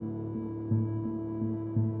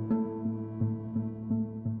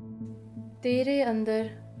तेरे अंदर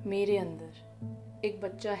मेरे अंदर एक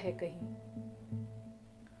बच्चा है कहीं।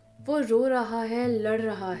 वो रो रहा है, लड़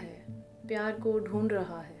रहा है, प्यार को ढूंढ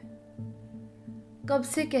रहा है। कब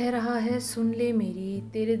से कह रहा है सुन ले मेरी,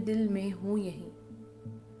 तेरे दिल में हूँ यहीं।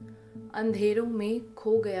 अंधेरों में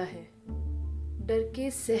खो गया है, डर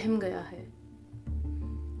के सहम गया है।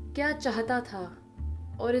 क्या चाहता था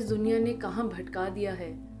और इस दुनिया ने कहाँ भटका दिया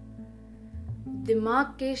है। दिमाग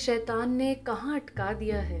के शैतान ने कहाँ अटका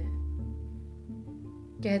दिया है।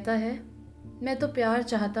 कहता है मैं तो प्यार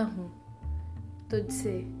चाहता हूँ,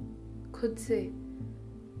 तुझसे, खुद से,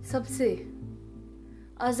 सबसे।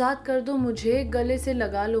 आज़ाद कर दो मुझे, गले से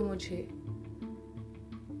लगा लो मुझे।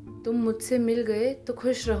 तुम मुझसे मिल गए तो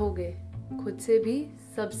खुश रहोगे, खुद से भी,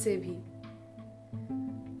 सबसे भी।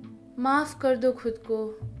 माफ़ कर दो खुद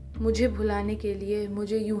को, मुझे भुलाने के लिए,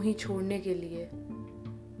 मुझे यूं ही छोड़ने के लिए।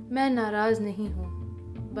 मैं नाराज़ नहीं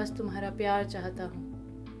हूँ, बस तुम्हारा प्यार चाहता हूँ।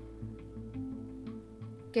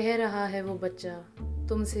 कह रहा है वो बच्चा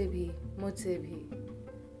तुमसे भी, मुझसे भी।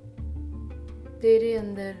 तेरे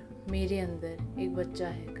अंदर मेरे अंदर एक बच्चा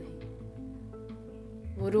है कहीं।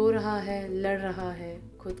 वो रो रहा है, लड़ रहा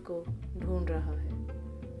है, खुद को ढूंढ रहा है।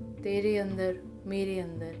 तेरे अंदर मेरे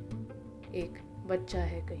अंदर एक बच्चा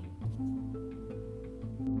है कहीं।